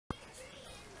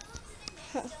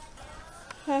Nah.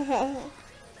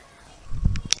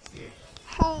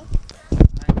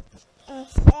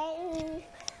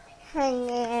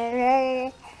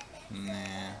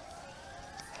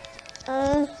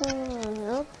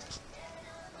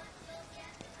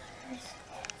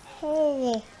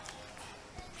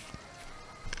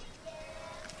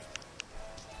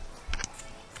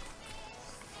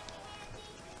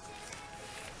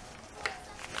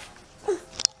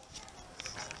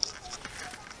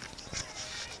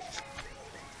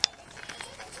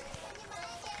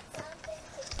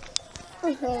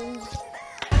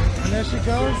 And there she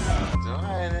goes.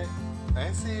 Doing it.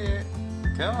 I see it.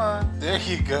 Come on. There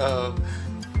you go.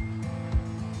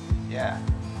 Yeah.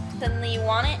 Suddenly you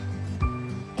want it?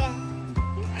 Yeah.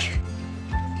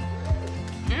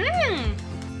 Mmm.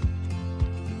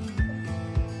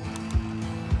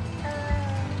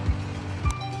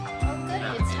 Oh goody,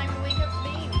 it's time to wake up the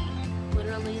baby.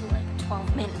 Literally like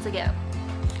 12 minutes ago.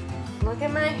 Look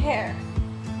at my hair.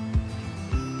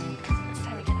 It's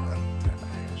time to get up.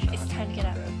 It's time to get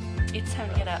up. It's time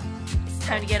to get up. It's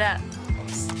time to get up.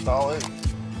 Stall it.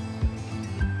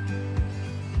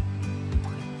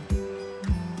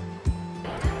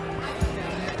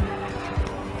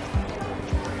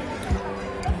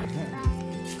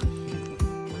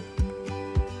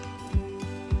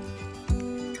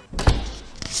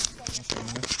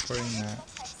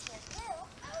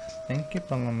 Thank you,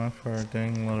 Paloma, for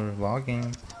doing a little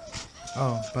vlogging.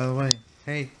 Oh, by the way,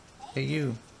 hey,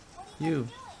 you,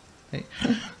 hey,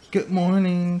 good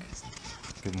morning.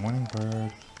 Good morning,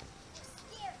 bird.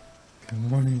 Good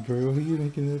morning, bird. What are you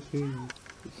making that face?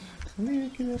 What are you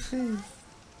making that face?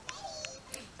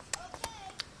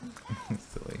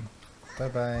 Silly.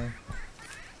 Bye-bye.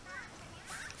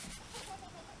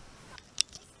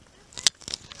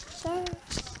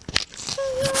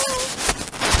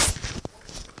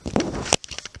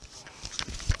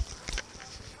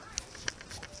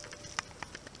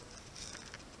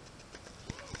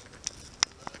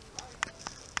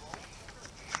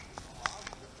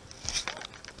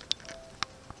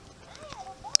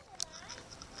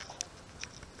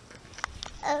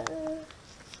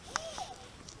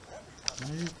 Why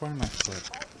are you pouring my foot?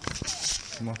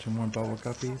 You watching more Bubble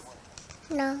Guppies?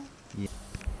 No. Yeah.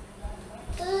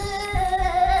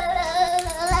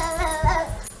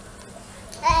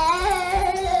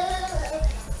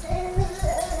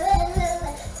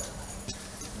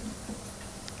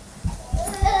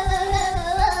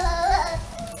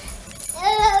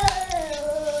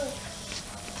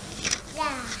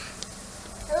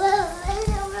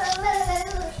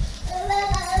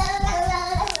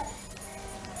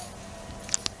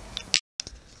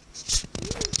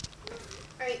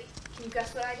 Alright, can you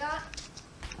guess what I got?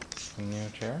 In your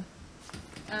chair?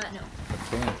 No.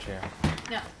 What's in your chair?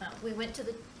 No. We went to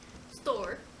the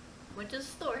store.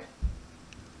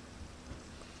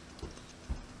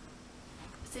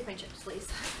 Save my chips, please.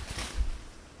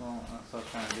 Well, that's what I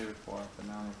was trying to do before, but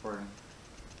now I'm recording.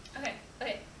 Okay.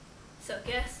 So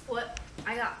guess what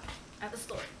I got at the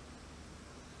store?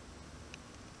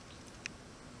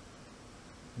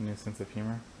 A new sense of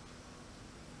humor?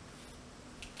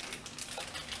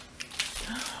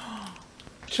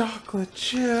 Chocolate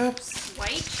chips!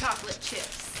 White chocolate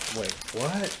chips. Wait,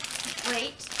 what?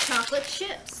 White chocolate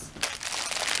chips.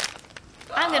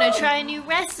 I'm gonna try a new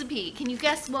recipe. Can you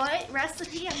guess what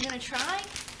recipe I'm gonna try?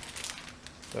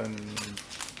 The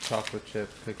chocolate chip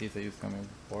cookies that you told me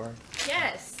before?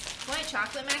 Yes, white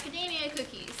chocolate macadamia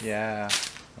cookies. Yeah.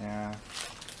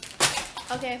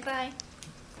 Okay, bye.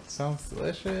 Sounds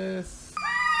delicious.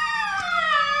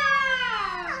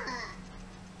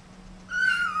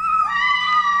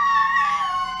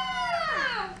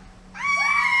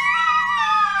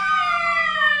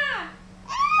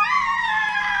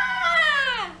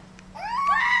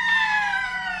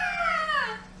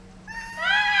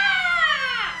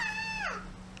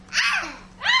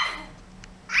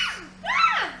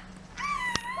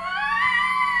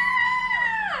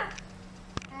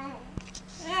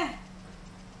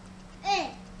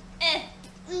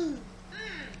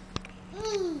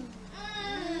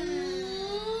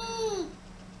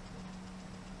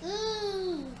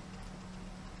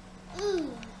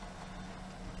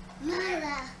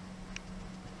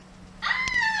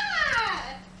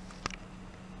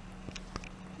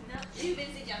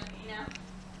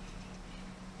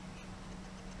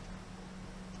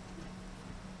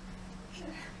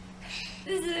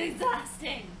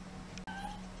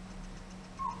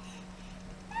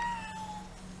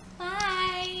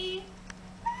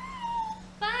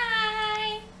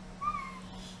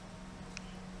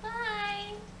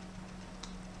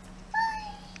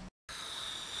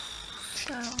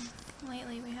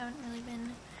 lately we haven't really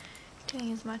been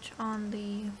doing as much on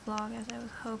the vlog as I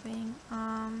was hoping.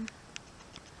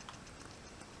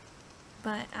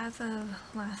 But as of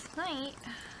last night,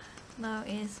 Lo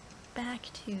is back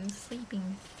to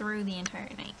sleeping through the entire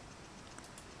night.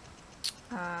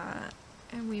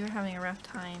 And we were having a rough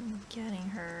time getting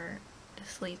her to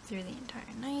sleep through the entire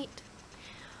night.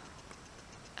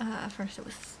 At first it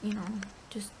was, you know,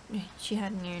 just she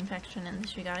had an ear infection and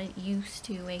she got used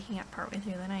to waking up partway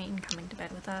through the night and coming to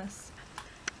bed with us.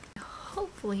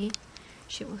 Hopefully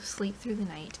she will sleep through the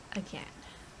night again.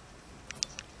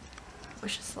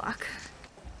 Wish us luck.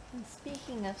 And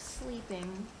speaking of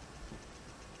sleeping,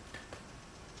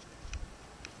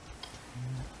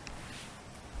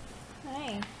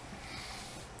 hey,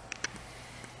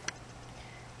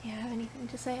 you have anything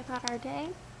to say about our day,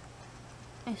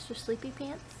 Mr. Sleepy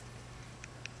Pants?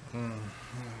 I'm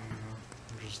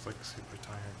just like super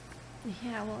tired.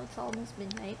 Yeah, well, it's almost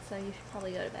midnight, so you should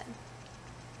probably go to bed.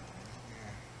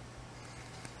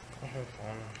 I have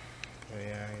fun. But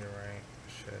yeah, you're right.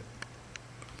 Shit.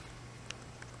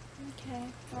 Okay,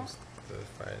 well, Just the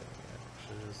fighting. Yeah.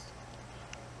 Should just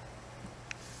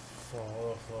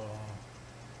follow the flow.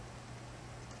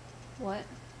 what?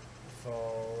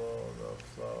 Follow the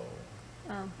flow.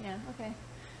 Oh, yeah, okay.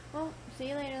 Well, see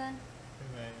you later then.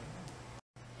 Good night.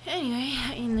 Anyway,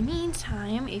 in the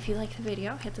meantime, if you like the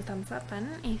video, hit the thumbs up button.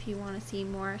 If you want to see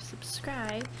more,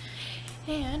 subscribe.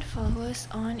 And follow us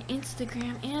on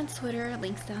Instagram and Twitter.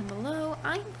 Links down below.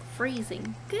 I'm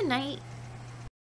freezing. Good night.